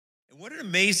What an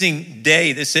amazing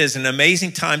day this is, an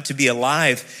amazing time to be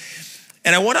alive.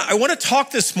 And I want to talk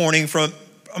this morning I'm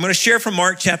going to share from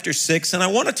Mark chapter 6, and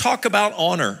I want to talk about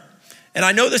honor. And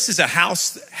I know this is a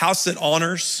house that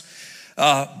honors,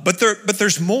 but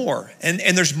there's more,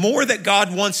 and there's more that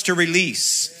God wants to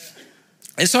release.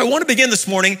 And so I want to begin this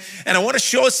morning, and I want to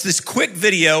show us this quick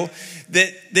video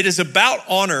that is about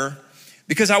honor,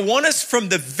 because I want us from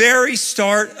the very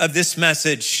start of this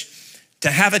message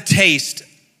to have a taste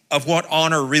of what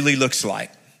honor really looks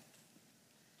like.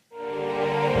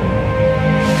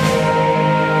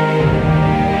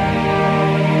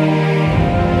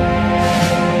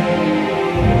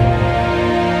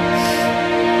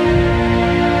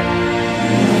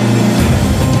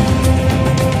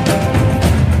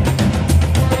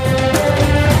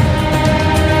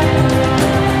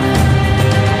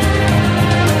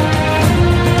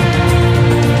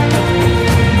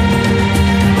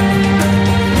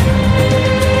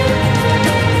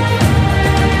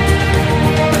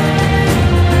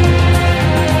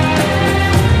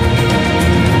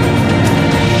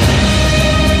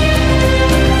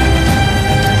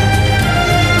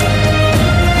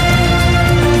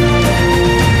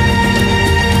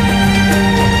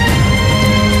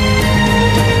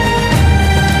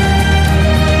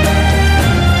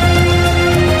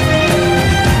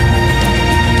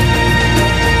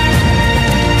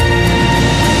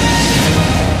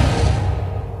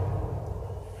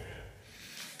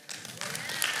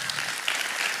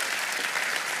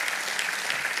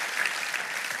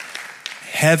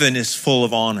 Heaven is full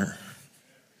of honor.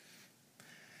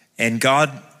 And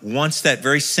God wants that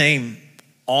very same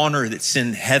honor that's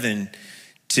in heaven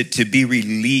to be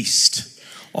released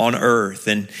on earth.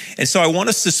 And so I want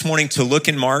us this morning to look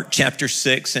in Mark chapter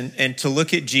 6 and to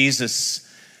look at Jesus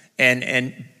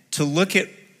and to look at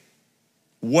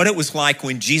what it was like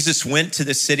when Jesus went to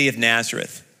the city of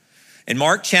Nazareth. And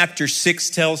Mark chapter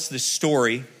 6 tells the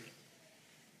story.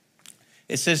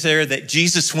 It says there that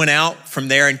Jesus went out from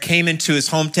there and came into his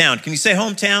hometown. Can you say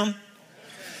hometown?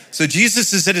 So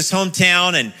Jesus is at his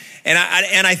hometown,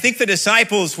 and I think the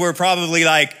disciples were probably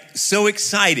like so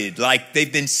excited, like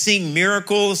they've been seeing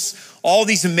miracles, all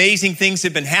these amazing things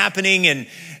have been happening,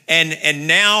 and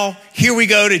now here we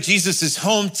go to Jesus's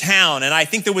hometown. And I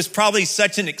think there was probably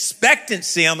such an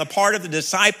expectancy on the part of the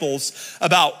disciples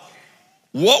about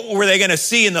what were they going to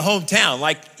see in the hometown?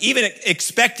 Like even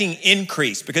expecting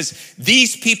increase, because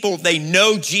these people, they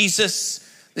know Jesus.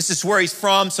 This is where he's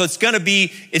from. So it's going to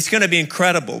be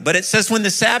incredible. But it says when the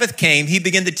Sabbath came, he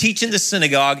began to teach in the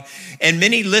synagogue, and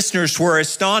many listeners were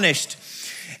astonished.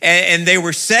 And they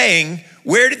were saying,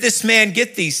 where did this man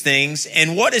get these things?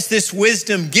 And what is this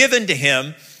wisdom given to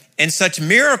him, and such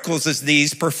miracles as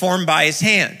these performed by his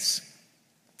hands?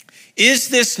 Is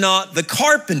this not the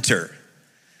carpenter,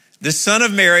 the son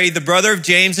of Mary, the brother of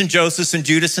James and Joseph and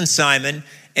Judas and Simon,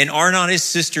 and are not his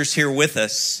sisters here with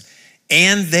us?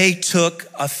 And they took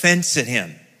offense at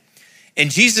him.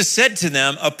 And Jesus said to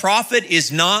them, a prophet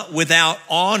is not without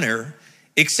honor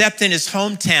except in his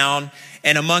hometown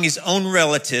and among his own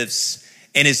relatives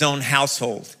and his own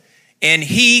household. And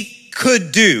he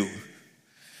could do.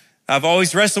 I've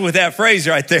always wrestled with that phrase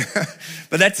right there,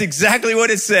 but that's exactly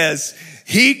what it says.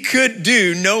 He could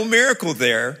do no miracle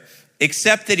there,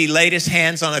 except that he laid his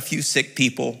hands on a few sick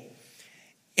people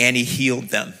and he healed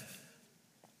them.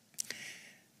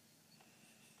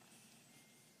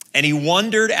 And he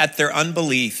wondered at their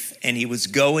unbelief, and he was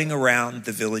going around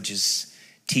the villages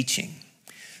teaching.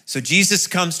 So Jesus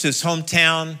comes to his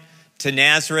hometown, to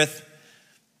Nazareth,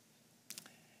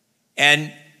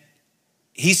 and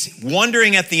he's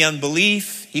wondering at the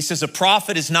unbelief. He says, a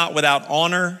prophet is not without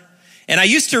honor. And I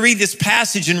used to read this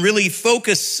passage and really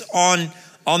focus on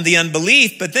the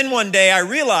unbelief, but then one day I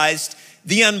realized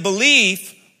the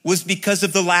unbelief was because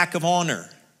of the lack of honor.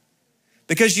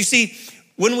 Because you see,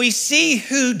 when we see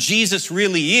who Jesus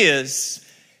really is,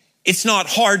 it's not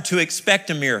hard to expect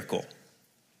a miracle.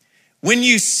 When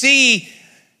you see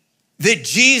that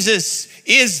Jesus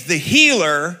is the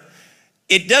healer,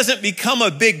 it doesn't become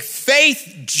a big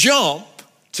faith jump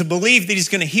to believe that he's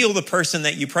going to heal the person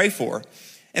that you pray for.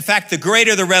 In fact, the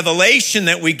greater the revelation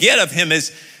that we get of him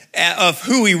is of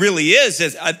who he really is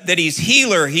that he's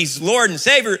healer, he's Lord and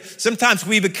Savior. Sometimes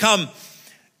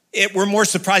we're more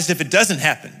surprised if it doesn't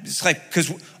happen. It's like,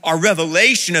 because our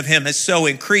revelation of him has so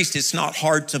increased, it's not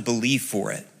hard to believe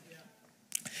for it.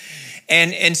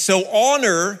 And so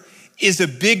honor is a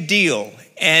big deal.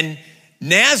 And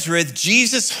Nazareth,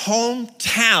 Jesus'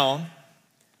 hometown,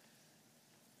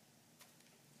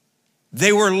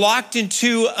 they were locked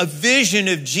into a vision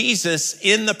of Jesus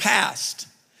in the past.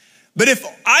 But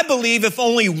I believe if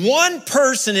only one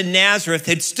person in Nazareth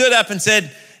had stood up and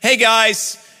said, hey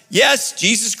guys, yes,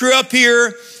 Jesus grew up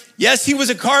here. Yes, he was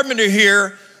a carpenter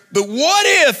here. But what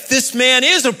if this man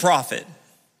is a prophet?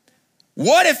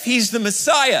 What if he's the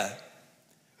Messiah?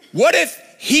 What if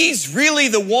he's really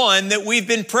the one that we've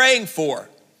been praying for?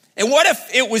 And what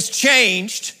if it was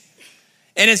changed?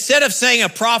 And instead of saying a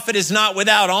prophet is not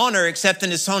without honor except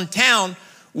in his hometown,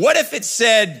 what if it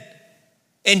said,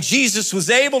 and Jesus was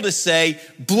able to say,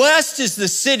 blessed is the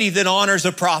city that honors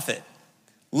a prophet.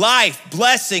 Life,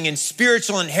 blessing, and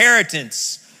spiritual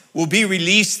inheritance will be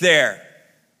released there.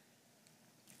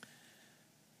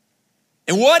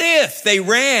 And what if they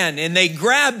ran and they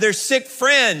grabbed their sick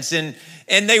friends and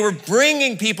they were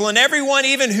bringing people, and everyone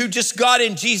even who just got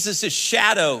in Jesus'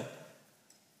 shadow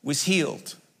was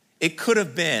healed? It could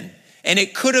have been. And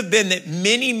it could have been that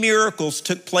many miracles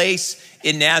took place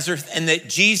in Nazareth and that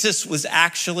Jesus was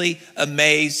actually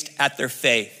amazed at their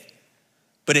faith.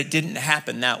 But it didn't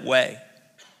happen that way.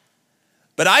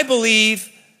 But I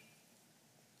believe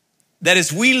that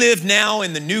as we live now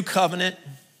in the new covenant,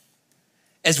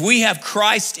 as we have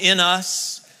Christ in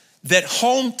us, that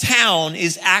hometown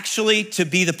is actually to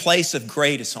be the place of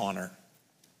greatest honor.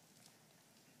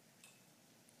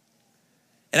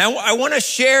 And I want to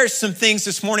share some things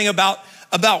this morning about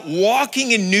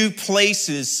walking in new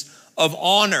places of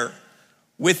honor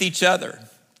with each other.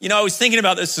 You know, I was thinking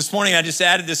about this morning. I just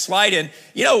added this slide in.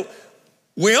 You know,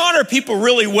 we honor people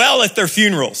really well at their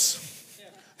funerals.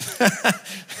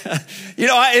 You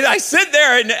know, I sit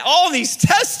there and all these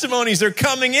testimonies are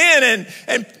coming in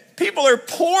and people are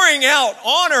pouring out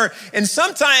honor, and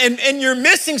sometimes, and you're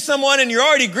missing someone and you're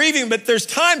already grieving, but there's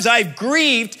times I've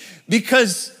grieved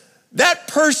because that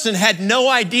person had no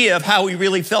idea of how we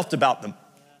really felt about them.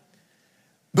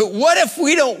 But what if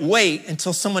we don't wait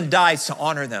until someone dies to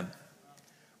honor them?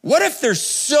 What if there's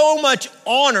so much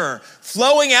honor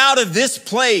flowing out of this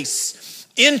place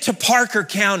into Parker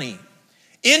County,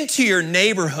 into your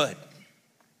neighborhood?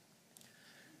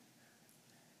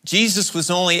 Jesus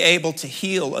was only able to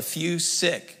heal a few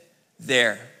sick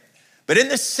there. But in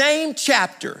the same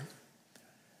chapter,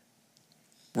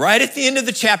 right at the end of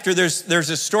the chapter, there's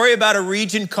a story about a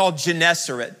region called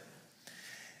Gennesaret.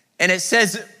 And it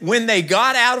says, when they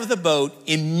got out of the boat,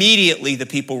 immediately the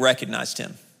people recognized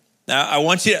him. Now, I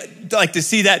want you to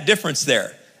see that difference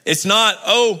there. It's not,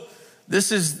 oh,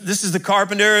 this is the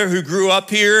carpenter who grew up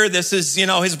here. This is,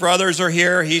 his brothers are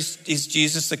here. He's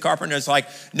Jesus the carpenter. It's like,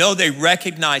 no, they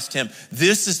recognized him.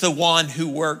 This is the one who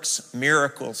works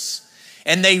miracles.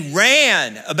 And they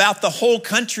ran about the whole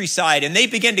countryside, and they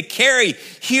began to carry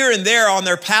here and there on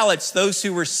their pallets those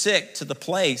who were sick to the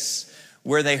place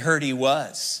where they heard he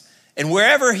was. And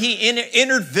wherever he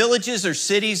entered villages or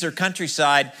cities or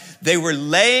countryside, they were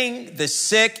laying the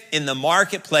sick in the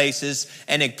marketplaces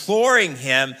and imploring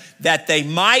him that they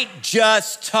might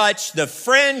just touch the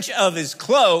fringe of his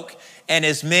cloak, and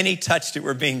as many touched it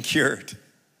were being cured.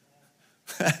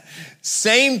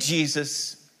 Same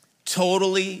Jesus,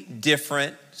 totally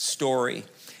different story.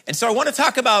 And so I want to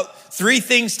talk about three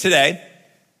things today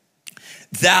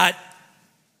that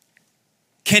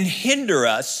can hinder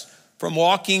us from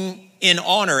walking in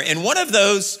honor. And one of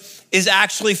those is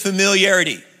actually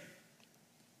familiarity.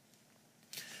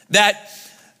 That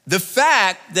the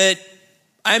fact that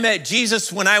I met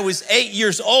Jesus when I was 8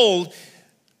 years old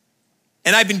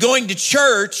and I've been going to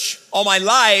church all my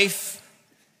life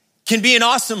can be an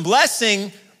awesome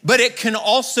blessing, but it can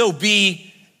also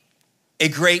be a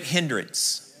great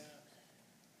hindrance.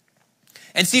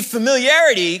 And see,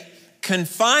 familiarity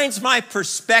confines my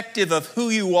perspective of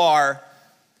who you are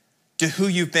to who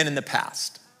you've been in the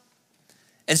past.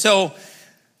 And so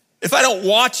if I don't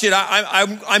watch it,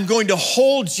 I'm going to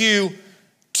hold you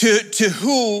to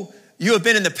who you have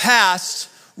been in the past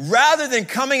rather than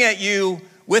coming at you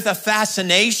with a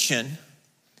fascination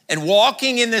and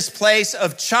walking in this place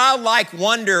of childlike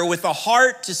wonder with a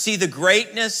heart to see the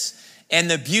greatness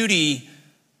and the beauty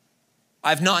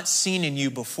I've not seen in you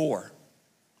before.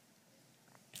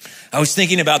 I was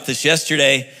thinking about this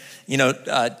yesterday.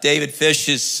 David Fish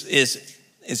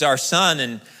is our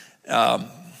son,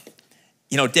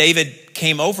 and David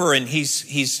came over and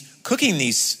he's cooking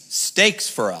these steaks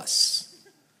for us.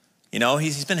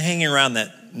 He's been hanging around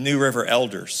that New River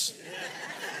elders.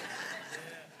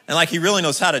 And he really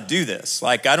knows how to do this.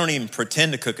 I don't even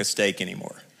pretend to cook a steak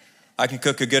anymore. I can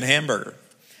cook a good hamburger.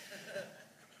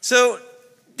 So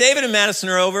David and Madison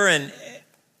are over, and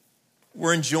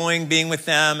we're enjoying being with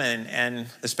them, and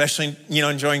especially,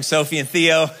 enjoying Sophie and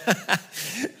Theo.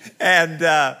 And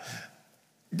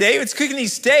David's cooking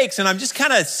these steaks, and I'm just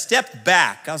kind of stepped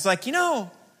back. I was like,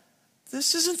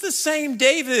 this isn't the same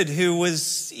David who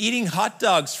was eating hot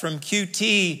dogs from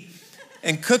QT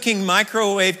and cooking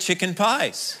microwave chicken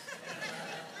pies.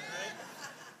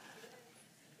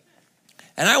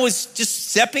 And I was just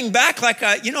stepping back like,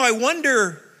 I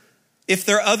wonder if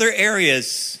there are other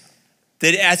areas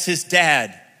that as his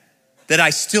dad, that I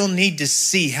still need to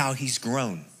see how he's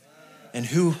grown and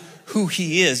who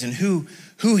he is and who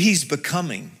he's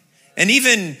becoming. And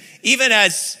even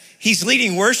as he's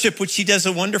leading worship, which he does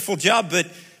a wonderful job, but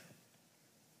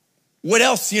what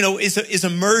else, is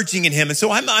emerging in him? And so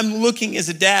I'm looking as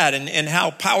a dad and how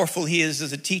powerful he is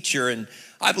as a teacher. And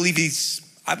I believe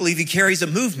he carries a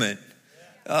movement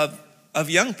of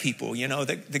young people,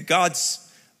 that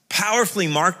God's powerfully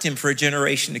marked him for a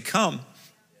generation to come.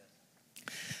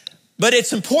 But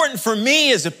it's important for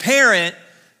me as a parent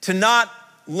to not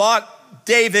lock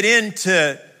David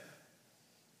into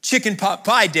chicken pot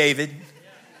pie David.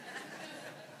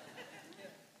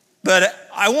 But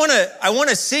I want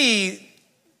to see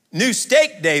new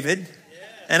steak David.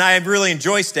 And I really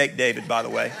enjoy steak David, by the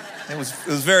way. It was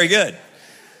very good.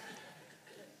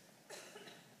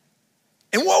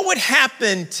 And what would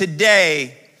happen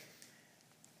today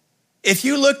if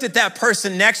you looked at that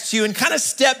person next to you and kind of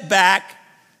stepped back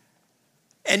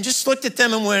and just looked at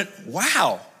them and went,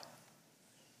 wow,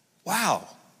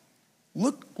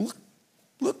 look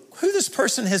who this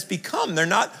person has become. They're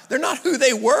not who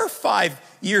they were 5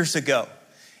 years ago.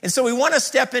 And so we want to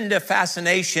step into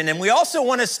fascination, and we also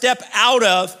want to step out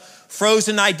of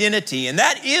frozen identity. And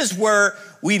that is where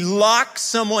we lock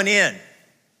someone in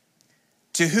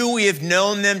to who we have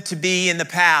known them to be in the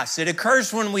past. It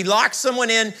occurs when we lock someone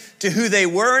in to who they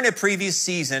were in a previous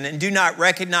season and do not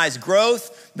recognize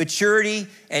growth, maturity,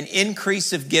 and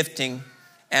increase of gifting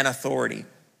and authority.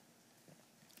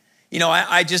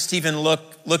 I just even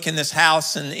look in this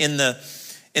house and in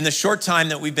the short time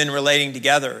that we've been relating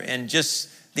together, and just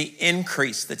the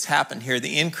increase that's happened here,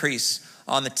 the increase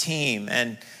on the team,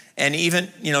 and even,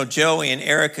 Joey and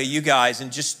Erica, you guys,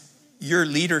 and just your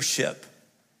leadership.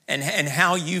 And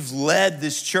how you've led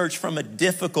this church from a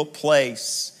difficult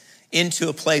place into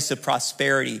a place of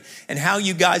prosperity. And how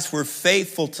you guys were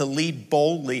faithful to lead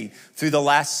boldly through the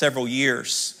last several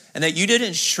years. And that you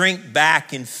didn't shrink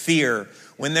back in fear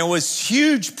when there was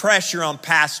huge pressure on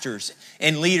pastors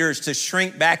and leaders to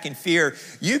shrink back in fear.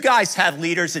 You guys had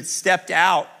leaders that stepped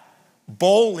out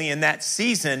boldly in that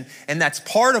season. And that's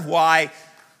part of why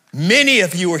many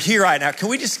of you are here right now. Can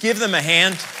we just give them a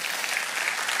hand?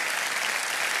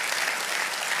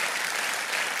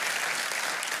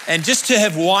 And just to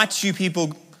have watched you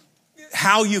people,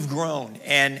 how you've grown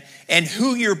and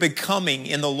who you're becoming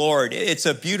in the Lord, it's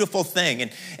a beautiful thing.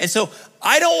 And so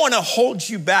I don't want to hold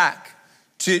you back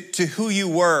to who you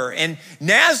were. And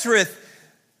Nazareth,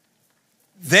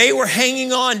 they were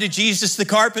hanging on to Jesus the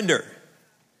carpenter.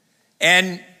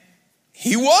 And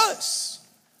he was,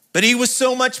 but he was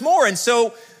so much more. And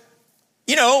so,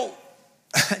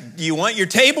 do you want your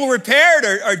table repaired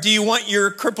or do you want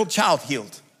your crippled child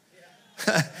healed?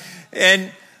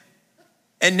 And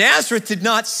Nazareth did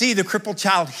not see the crippled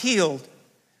child healed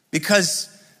because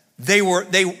they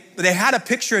had a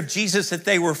picture of Jesus that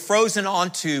they were frozen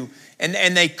onto,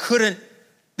 and they couldn't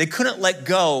let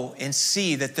go and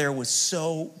see that there was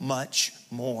so much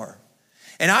more.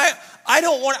 And I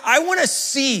want to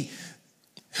see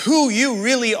who you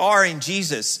really are in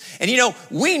Jesus. And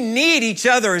we need each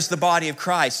other as the body of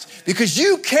Christ, because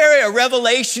you carry a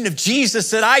revelation of Jesus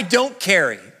that I don't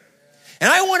carry.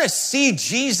 And I want to see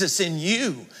Jesus in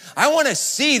you. I want to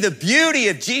see the beauty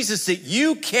of Jesus that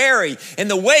you carry and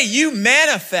the way you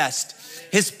manifest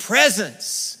his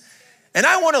presence. And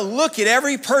I want to look at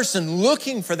every person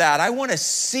looking for that. I want to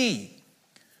see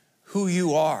who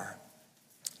you are.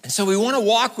 And so we want to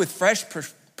walk with fresh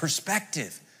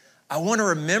perspective. I want to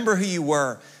remember who you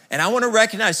were, and I want to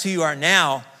recognize who you are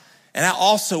now. And I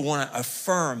also want to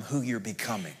affirm who you're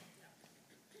becoming.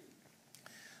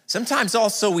 Sometimes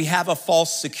also we have a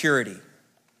false security.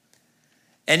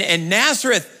 And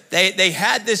Nazareth, they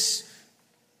had this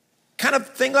kind of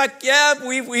thing like, yeah,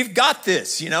 we've got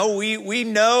this. We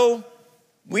know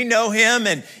him.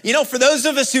 And, for those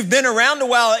of us who've been around a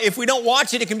while, if we don't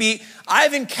watch it, it can be,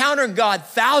 I've encountered God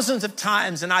thousands of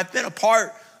times, and I've been a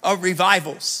part of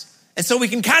revivals. And so we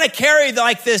can kind of carry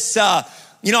like this,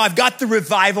 I've got the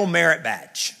revival merit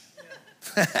badge.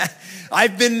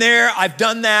 I've been there, I've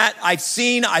done that,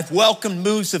 I've welcomed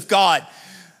moves of God.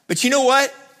 But you know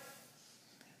what?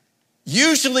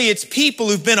 Usually it's people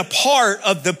who've been a part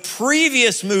of the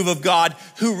previous move of God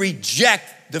who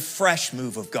reject the fresh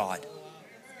move of God.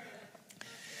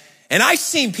 And I've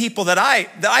seen people that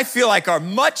I feel like are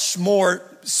much more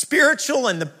spiritual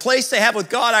and the place they have with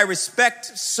God, I respect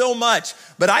so much.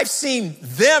 But I've seen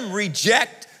them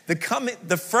reject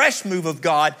the fresh move of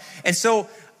God. And so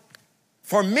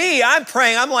for me, I'm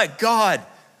praying, I'm like, God,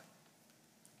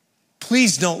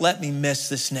 please don't let me miss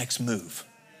this next move.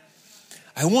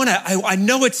 I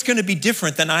know it's going to be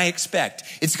different than I expect.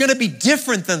 It's going to be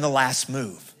different than the last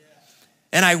move.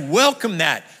 And I welcome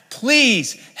that.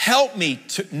 Please help me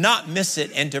to not miss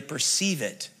it and to perceive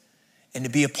it and to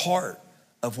be a part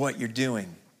of what you're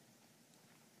doing.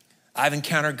 I've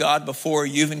encountered God before,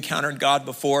 you've encountered God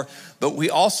before, but we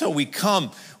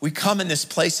come in this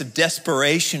place of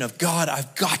desperation of, God,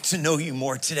 I've got to know you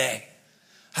more today.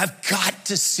 I've got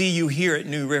to see you here at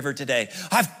New River today.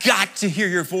 I've got to hear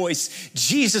your voice.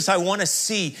 Jesus, I want to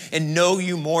see and know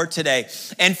you more today.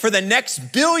 And for the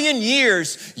next billion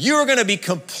years, you're going to be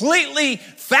completely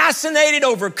fascinated,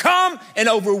 overcome, and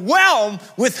overwhelmed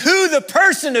with who the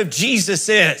person of Jesus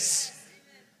is.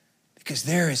 Because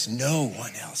there is no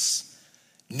one else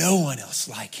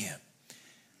like him.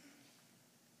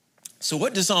 So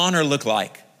what does honor look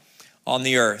like on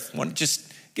the earth? I want to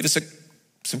just give us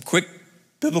some quick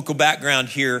biblical background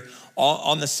here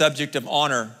on the subject of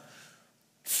honor.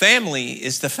 Family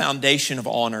is the foundation of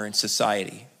honor in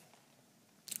society.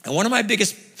 And one of my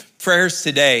biggest prayers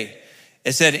today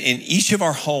is that in each of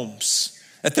our homes,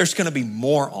 that there's going to be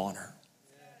more honor.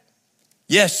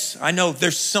 Yes, I know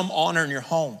there's some honor in your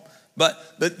home,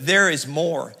 but there is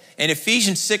more. And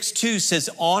Ephesians 6:2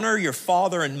 says, honor your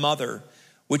father and mother,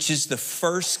 which is the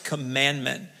first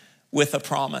commandment with a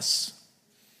promise.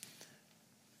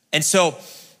 And so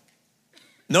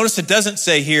notice it doesn't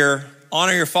say here,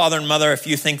 honor your father and mother if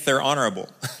you think they're honorable.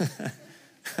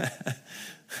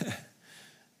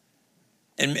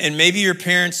 And maybe your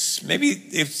parents, maybe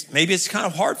it's kind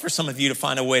of hard for some of you to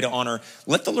find a way to honor.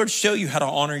 Let the Lord show you how to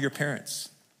honor your parents.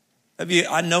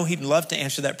 I know he'd love to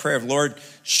answer that prayer of, Lord,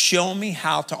 show me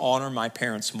how to honor my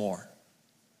parents more.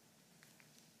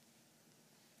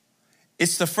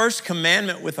 It's the first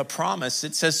commandment with a promise.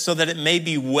 It says, so that it may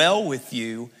be well with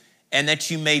you and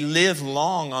that you may live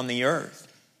long on the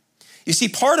earth. You see,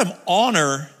 part of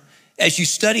honor, as you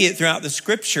study it throughout the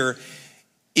scripture,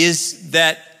 is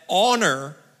that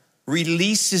honor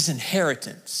releases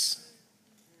inheritance.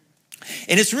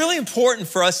 And it's really important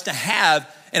for us to have,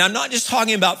 and I'm not just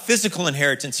talking about physical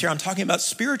inheritance here, I'm talking about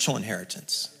spiritual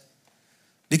inheritance.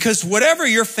 Because whatever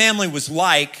your family was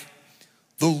like,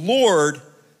 the Lord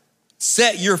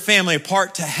set your family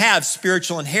apart to have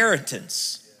spiritual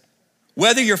inheritance.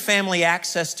 Whether your family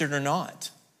accessed it or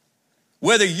not.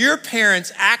 Whether your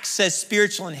parents access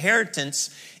spiritual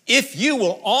inheritance, if you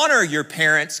will honor your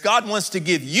parents, God wants to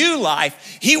give you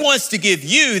life. He wants to give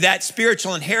you that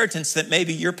spiritual inheritance that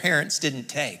maybe your parents didn't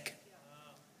take.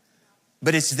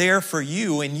 But it's there for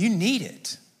you and you need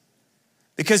it.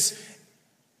 Because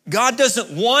God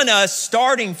doesn't want us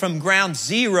starting from ground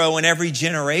zero in every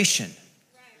generation.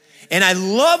 And I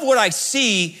love what I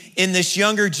see in this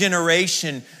younger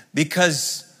generation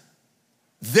because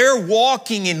they're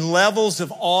walking in levels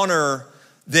of honor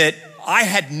that I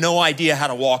had no idea how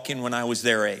to walk in when I was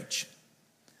their age.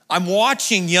 I'm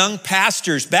watching young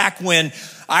pastors back when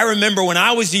I remember when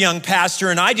I was a young pastor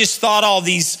and I just thought all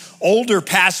these older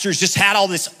pastors just had all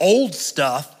this old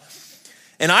stuff.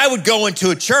 And I would go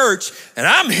into a church and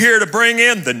I'm here to bring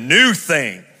in the new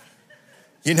thing,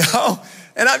 you know?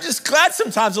 And I'm just glad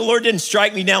sometimes the Lord didn't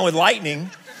strike me down with lightning.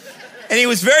 And he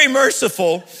was very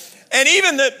merciful. And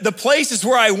even the places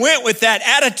where I went with that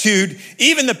attitude,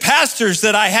 even the pastors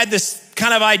that I had this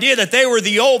kind of idea that they were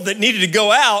the old that needed to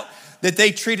go out, that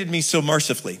they treated me so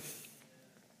mercifully.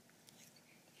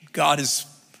 God is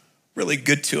really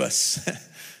good to us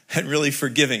and really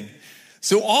forgiving.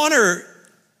 So honor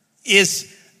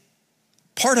is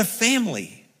part of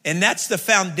family, and that's the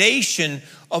foundation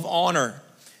of honor.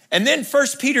 And then 1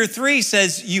 Peter 3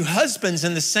 says, you husbands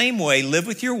in the same way live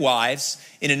with your wives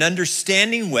in an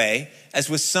understanding way as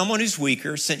with someone who's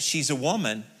weaker, since she's a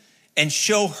woman, and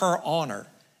show her honor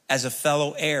as a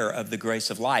fellow heir of the grace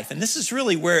of life. And this is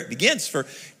really where it begins. For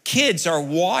kids are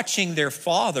watching their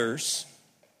fathers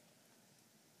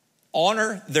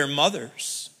honor their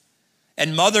mothers,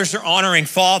 and mothers are honoring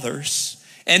fathers,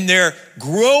 and they're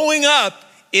growing up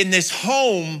in this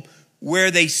home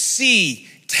where they see,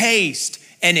 taste,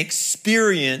 and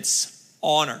experience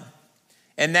honor.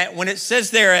 And that when it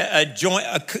says there a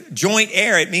joint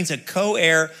heir, it means a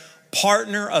co-heir,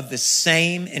 partner of the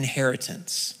same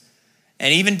inheritance.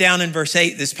 And even down in verse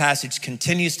 8, this passage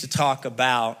continues to talk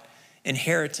about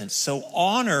inheritance. So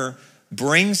honor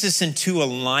brings us into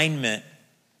alignment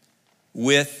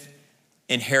with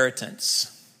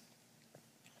inheritance.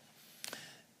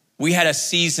 we had a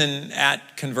season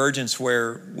at Convergence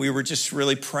where we were just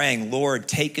really praying, Lord,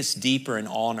 take us deeper in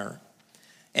honor.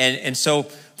 And so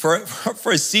for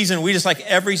a season, we just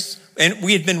and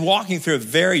we had been walking through a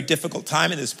very difficult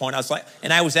time at this point.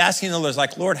 I was asking the Lord,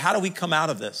 Lord, how do we come out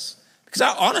of this? Because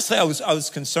I was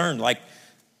concerned,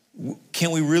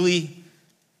 can we really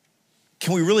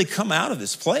come out of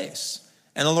this place?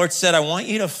 And the Lord said, I want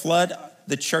you to flood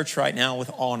the church right now with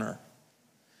honor.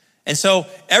 And so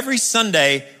every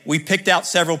Sunday we picked out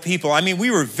several people. I mean,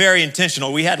 we were very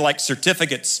intentional. We had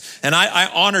certificates, and I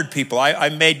honored people. I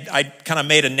kind of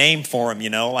made a name for them,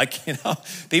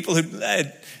 people who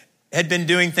had been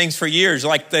doing things for years,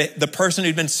 like the person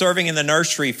who'd been serving in the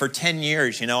nursery for 10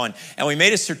 years, and we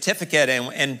made a certificate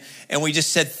and we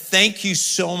just said, thank you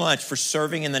so much for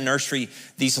serving in the nursery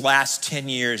these last 10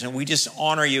 years. And we just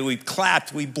honor you. We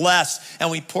clapped, we blessed, and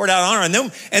we poured out honor.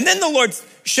 And then the Lord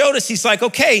showed us, he's like,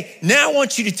 okay, now I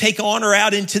want you to take honor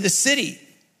out into the city.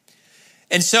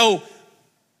 And so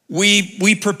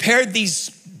we prepared these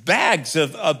bags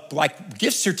of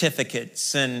gift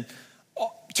certificates and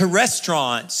to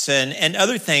restaurants and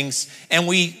other things. And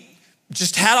we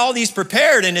just had all these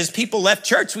prepared. And as people left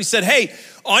church, we said, hey,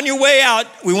 on your way out,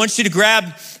 we want you to grab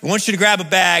a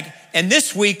bag. And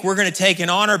this week, we're going to take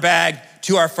an honor bag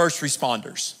to our first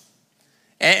responders.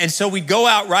 And so we go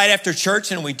out right after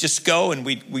church, and we just go and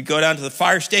we go down to the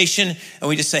fire station, and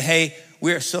we just say, hey,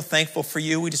 we are so thankful for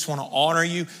you. We just want to honor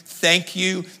you. Thank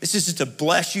you. This is just to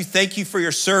bless you. Thank you for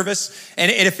your service.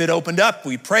 And if it opened up,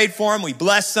 we prayed for them. We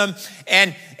blessed them.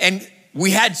 And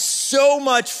we had so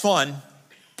much fun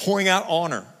pouring out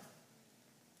honor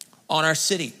on our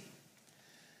city.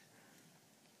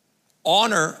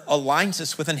 Honor aligns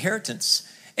us with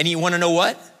inheritance. And you want to know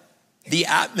what? The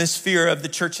atmosphere of the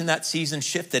church in that season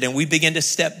shifted, and we began to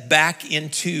step back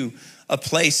into a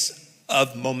place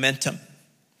of momentum.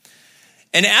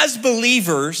 And as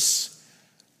believers,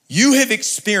 you have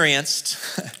experienced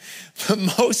the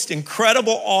most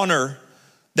incredible honor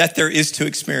that there is to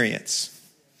experience.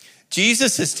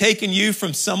 Jesus has taken you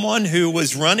from someone who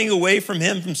was running away from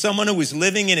him, from someone who was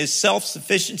living in his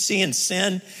self-sufficiency and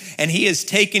sin, and he has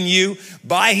taken you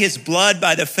by his blood,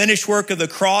 by the finished work of the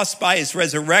cross, by his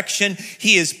resurrection.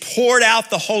 He has poured out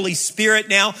the Holy Spirit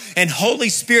now, and Holy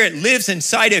Spirit lives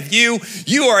inside of you.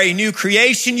 You are a new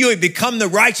creation. You have become the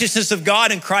righteousness of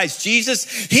God in Christ Jesus.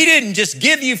 He didn't just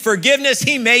give you forgiveness.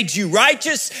 He made you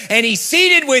righteous, and he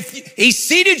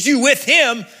seated you with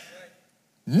him,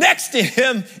 next to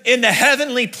him in the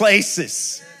heavenly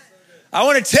places. I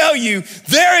want to tell you,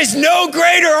 there is no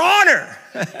greater honor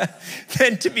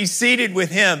than to be seated with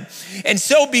him. And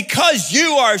so because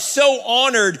you are so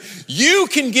honored, you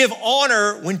can give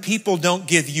honor when people don't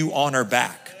give you honor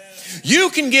back. You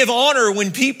can give honor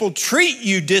when people treat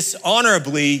you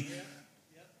dishonorably.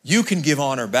 You can give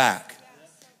honor back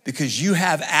because you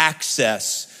have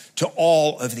access to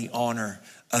all of the honor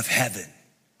of heaven.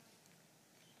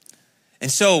 And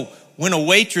so when a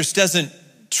waitress doesn't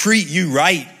treat you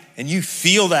right and you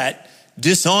feel that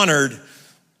dishonored,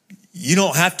 you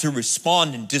don't have to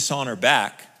respond and dishonor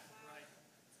back.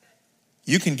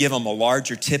 You can give them a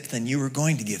larger tip than you were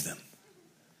going to give them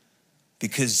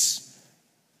because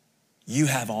you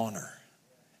have honor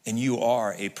and you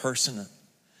are a person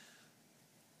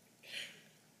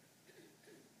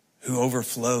who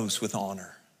overflows with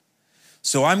honor.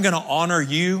 So I'm going to honor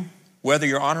you whether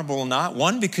you're honorable or not.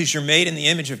 One, because you're made in the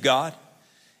image of God.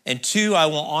 And two, I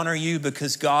will honor you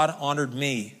because God honored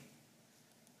me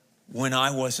when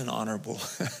I wasn't honorable.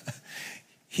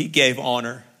 He gave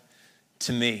honor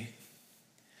to me.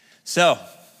 So,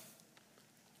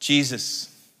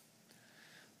 Jesus.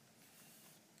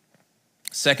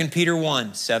 2 Peter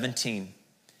 1:17.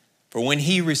 For when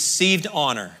he received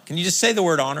honor. Can you just say the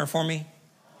word honor for me?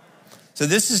 So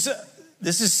this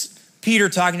is Peter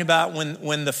talking about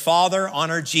when the Father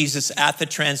honored Jesus at the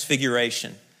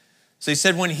transfiguration. So he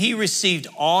said, when he received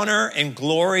honor and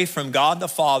glory from God the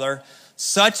Father,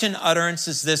 such an utterance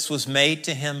as this was made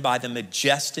to him by the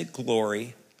majestic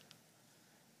glory.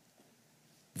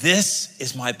 This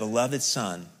is my beloved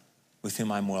Son, with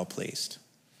whom I'm well pleased.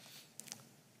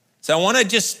 So I want to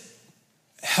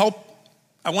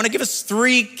give us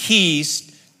 3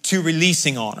 keys to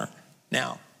releasing honor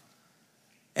now.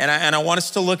 And I want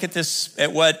us to look at this,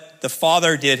 at what the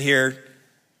Father did here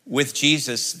with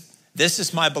Jesus. This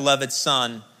is my beloved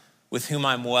Son, with whom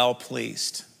I'm well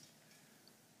pleased.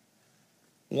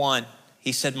 1,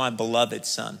 he said, my beloved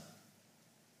Son.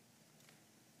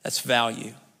 That's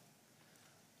value.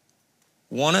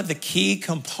 One of the key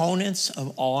components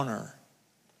of honor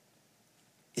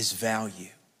is value.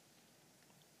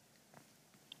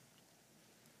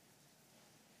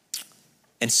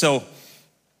 And so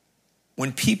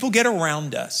when people get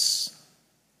around us,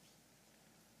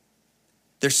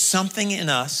 there's something in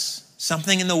us,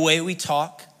 something in the way we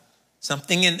talk,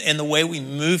 something in the way we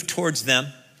move towards them,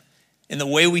 in the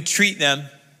way we treat them,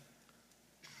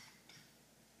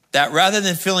 that rather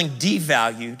than feeling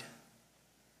devalued,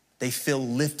 they feel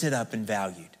lifted up and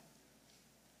valued.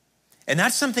 And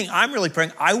that's something I'm really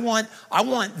praying. I want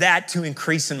that to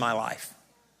increase in my life.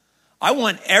 I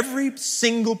want every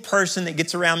single person that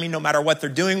gets around me, no matter what they're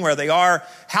doing, where they are,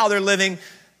 how they're living,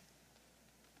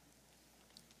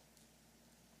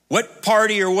 what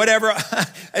party or whatever,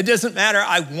 it doesn't matter.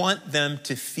 I want them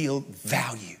to feel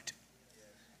valued.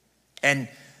 And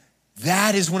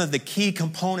that is one of the key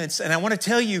components. And I want to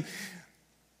tell you,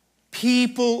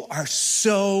 people are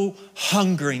so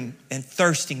hungering and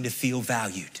thirsting to feel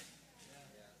valued.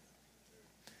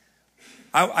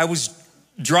 I was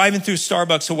driving through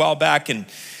Starbucks a while back, and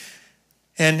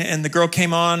the girl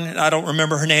came on, and I don't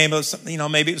remember her name. It was,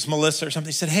 maybe it was Melissa or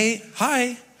something. She said, "Hey,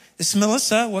 hi, this is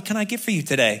Melissa. What can I get for you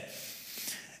today?"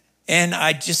 And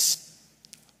I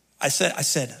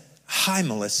said, "Hi,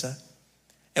 Melissa."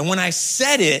 And when I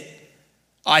said it,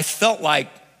 I felt like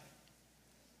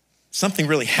something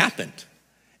really happened.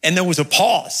 And there was a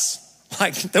pause,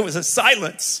 like there was a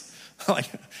silence. Like,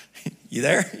 "You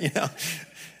there?"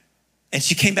 And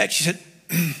she came back, she said,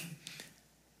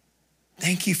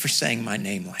 "Thank you for saying my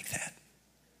name like that."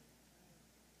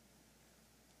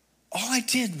 All I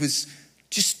did was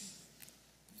just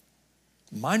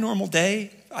my normal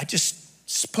day. I just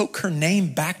spoke her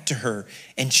name back to her,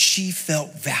 and she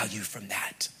felt value from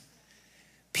that.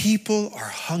 People are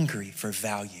hungry for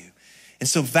value. And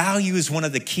so value is one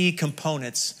of the key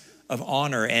components of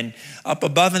honor. And up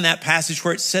above in that passage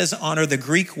where it says honor, the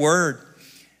Greek word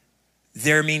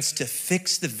there means to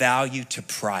fix the value to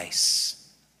price.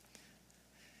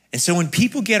 And so when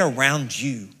people get around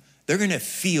you, they're going to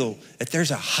feel that there's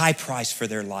a high price for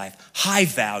their life, high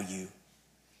value,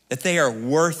 that they are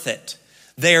worth it.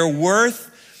 They are worth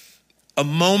a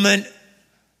moment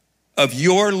of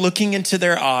your looking into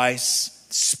their eyes,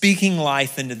 speaking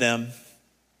life into them.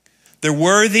 They're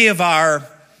worthy of our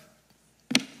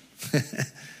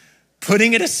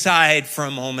putting it aside for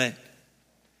a moment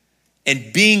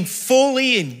and being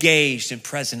fully engaged and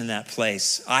present in that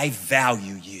place. I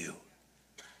value you.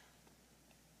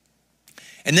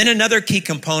 And then another key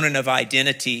component of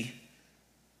identity,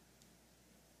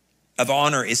 of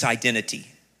honor, is identity.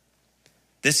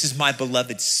 This is my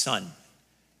beloved son.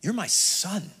 You're my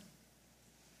son.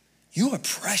 You are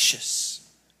precious.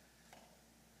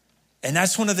 And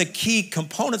that's one of the key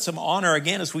components of honor,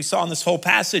 again, as we saw in this whole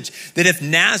passage, that if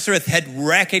Nazareth had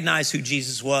recognized who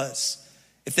Jesus was,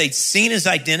 if they'd seen his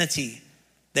identity,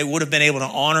 they would have been able to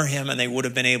honor him, and they would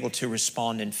have been able to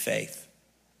respond in faith.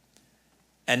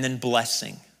 And then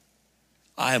blessing.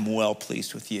 I am well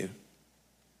pleased with you.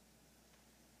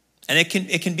 And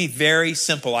it can be very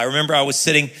simple. I remember I was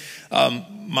sitting,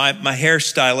 my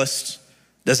hairstylist,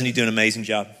 doesn't he do an amazing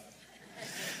job?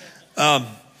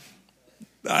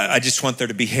 I just want there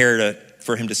to be hair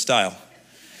for him to style.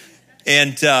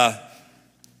 And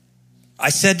I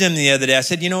said to him the other day, I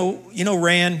said, you know,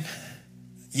 Rand,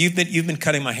 you've been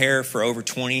cutting my hair for over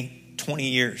 20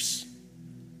 years.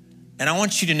 And I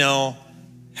want you to know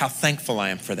how thankful I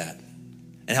am for that.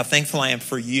 And how thankful I am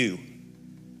for you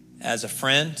as a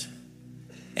friend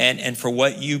and for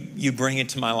what you bring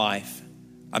into my life.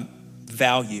 I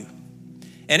value.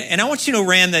 And I want you to know,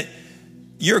 Rand, that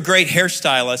you're a great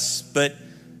hairstylist, but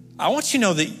I want you to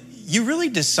know that you really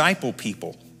disciple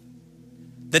people.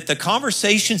 That the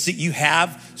conversations that you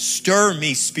have stir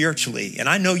me spiritually. And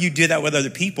I know you do that with other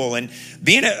people. And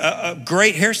being a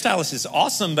great hairstylist is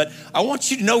awesome. But I want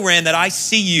you to know, Rand, that I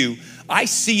see you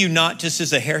not just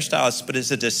as a hairstylist, but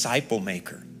as a disciple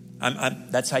maker.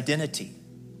 That's identity.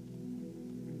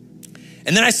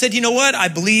 And then I said, you know what? I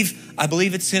believe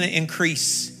it's going to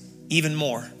increase even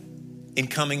more in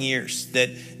coming years.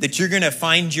 That you're going to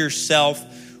find yourself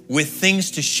with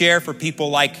things to share for people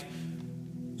like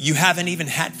you haven't even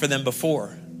had for them before.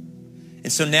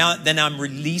 And so then I'm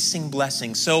releasing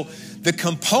blessings. So the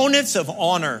components of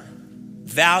honor,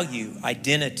 value,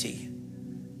 identity,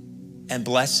 and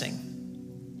blessing.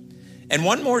 And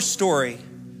one more story,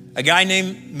 a guy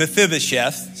named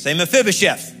Mephibosheth. Say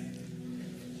Mephibosheth.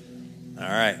 All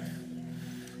right.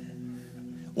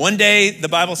 One day, the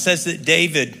Bible says that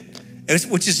David,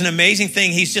 which is an amazing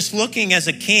thing, he's just looking as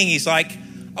a king. He's like,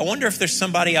 I wonder if there's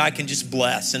somebody I can just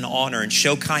bless and honor and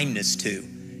show kindness to.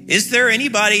 Is there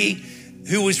anybody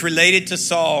who was related to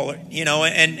Saul,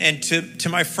 and to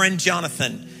my friend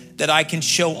Jonathan that I can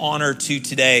show honor to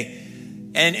today?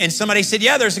 And somebody said,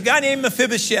 yeah, there's a guy named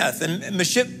Mephibosheth. And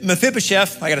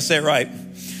Mephibosheth, I got to say it right.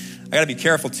 I got to be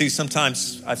careful too.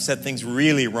 Sometimes I've said things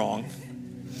really wrong.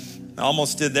 I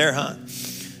almost did there, huh?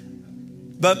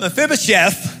 But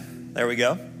Mephibosheth, there we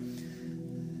go.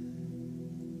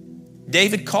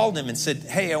 David called him and said,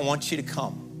 hey, I want you to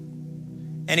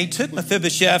come. And he took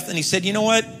Mephibosheth and he said, you know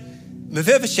what?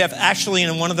 Mephibosheth actually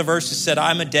in one of the verses said,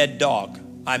 I'm a dead dog.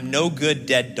 I'm no good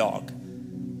dead dog.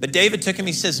 But David took him,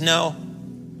 he says, no,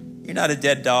 you're not a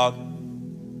dead dog.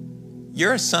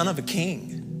 You're a son of a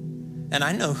king. And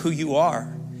I know who you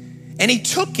are. And he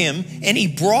took him and he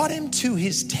brought him to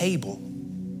his table.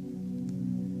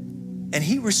 And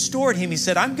he restored him. He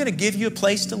said, I'm going to give you a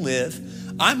place to live.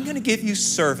 I'm going to give you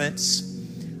servants.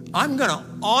 I'm going to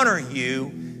honor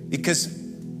you because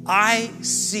I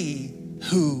see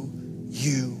who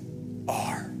you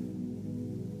are.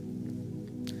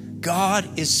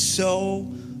 God is so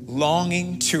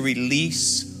longing to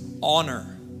release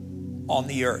honor on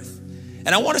the earth. And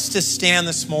I want us to stand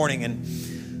this morning, and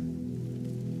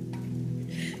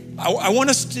I want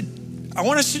us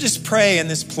to just pray in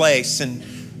this place. And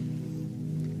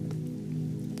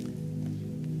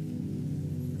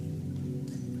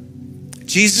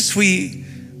Jesus, we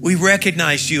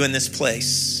recognize you in this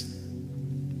place.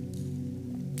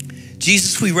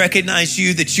 Jesus, we recognize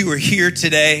you that you are here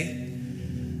today.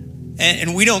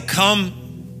 And we don't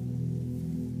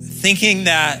come thinking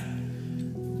that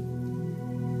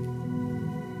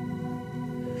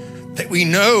we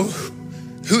know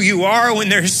who you are when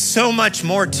there's so much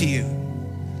more to you.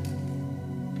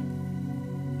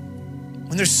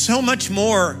 When there's so much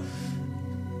more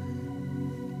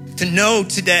to know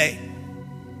today.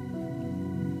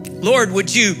 Lord,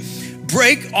 would you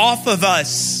break off of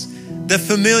us the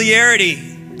familiarity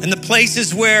and the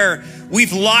places where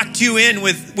we've locked you in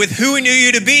with who we knew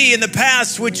you to be in the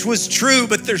past, which was true,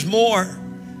 but there's more.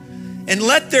 And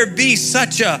let there be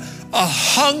such a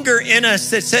hunger in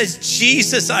us that says,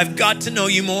 Jesus, I've got to know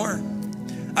you more.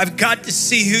 I've got to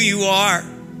see who you are.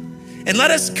 And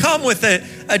let us come with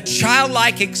a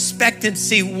childlike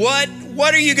expectancy. What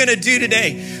are you going to do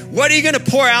today? What are you going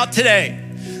to pour out today?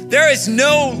 There is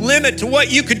no limit to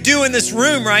what you could do in this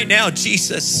room right now,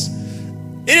 Jesus.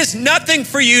 It is nothing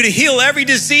for you to heal every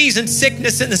disease and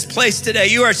sickness in this place today.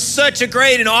 You are such a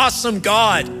great and awesome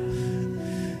God.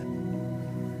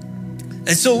 And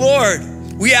so, Lord,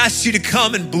 we ask you to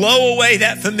come and blow away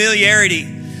that familiarity,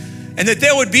 and that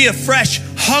there would be a fresh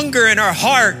hunger in our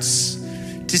hearts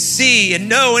to see and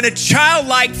know, and a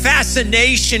childlike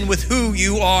fascination with who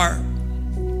you are.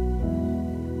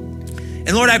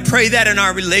 And Lord, I pray that in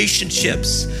our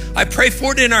relationships. I pray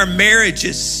for it in our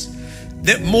marriages,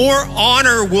 that more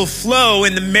honor will flow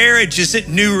in the marriages at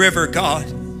New River, God.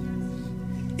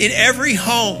 In every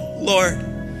home, Lord.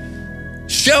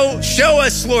 Show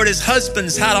us, Lord, as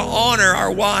husbands, how to honor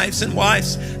our wives, and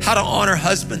wives, how to honor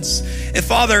husbands. And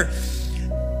Father,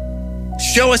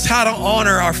 show us how to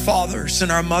honor our fathers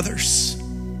and our mothers.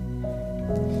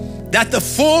 That the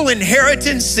full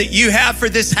inheritance that you have for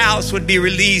this house would be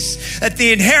released. That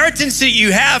the inheritance that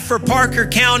you have for Parker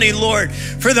County, Lord,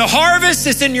 for the harvest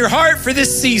that's in your heart for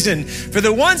this season, for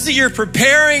the ones that you're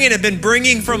preparing and have been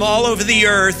bringing from all over the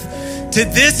earth to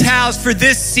this house for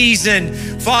this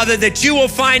season, Father, that you will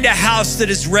find a house that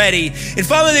is ready. And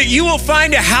Father, that you will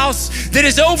find a house that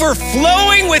is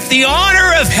overflowing with the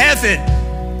honor of heaven.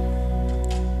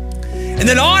 And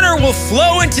that honor will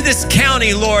flow into this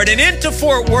county, Lord, and into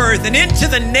Fort Worth and into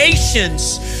the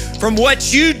nations from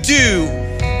what you do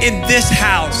in this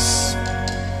house.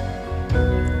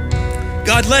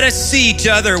 God, let us see each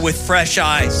other with fresh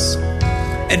eyes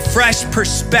and fresh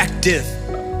perspective.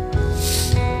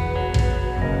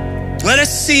 Let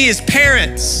us see as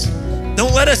parents.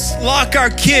 Don't let us lock our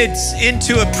kids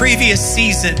into a previous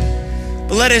season,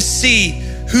 but let us see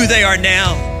who they are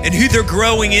now and who they're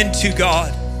growing into,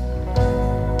 God.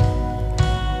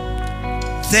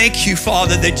 Thank you,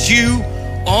 Father, that you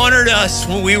honored us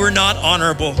when we were not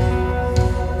honorable,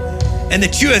 and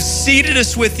that you have seated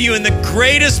us with you in the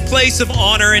greatest place of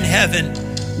honor in heaven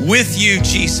with you,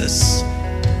 Jesus.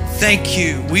 Thank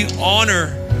you. We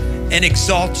honor and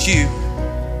exalt you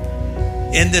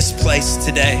in this place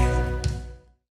today.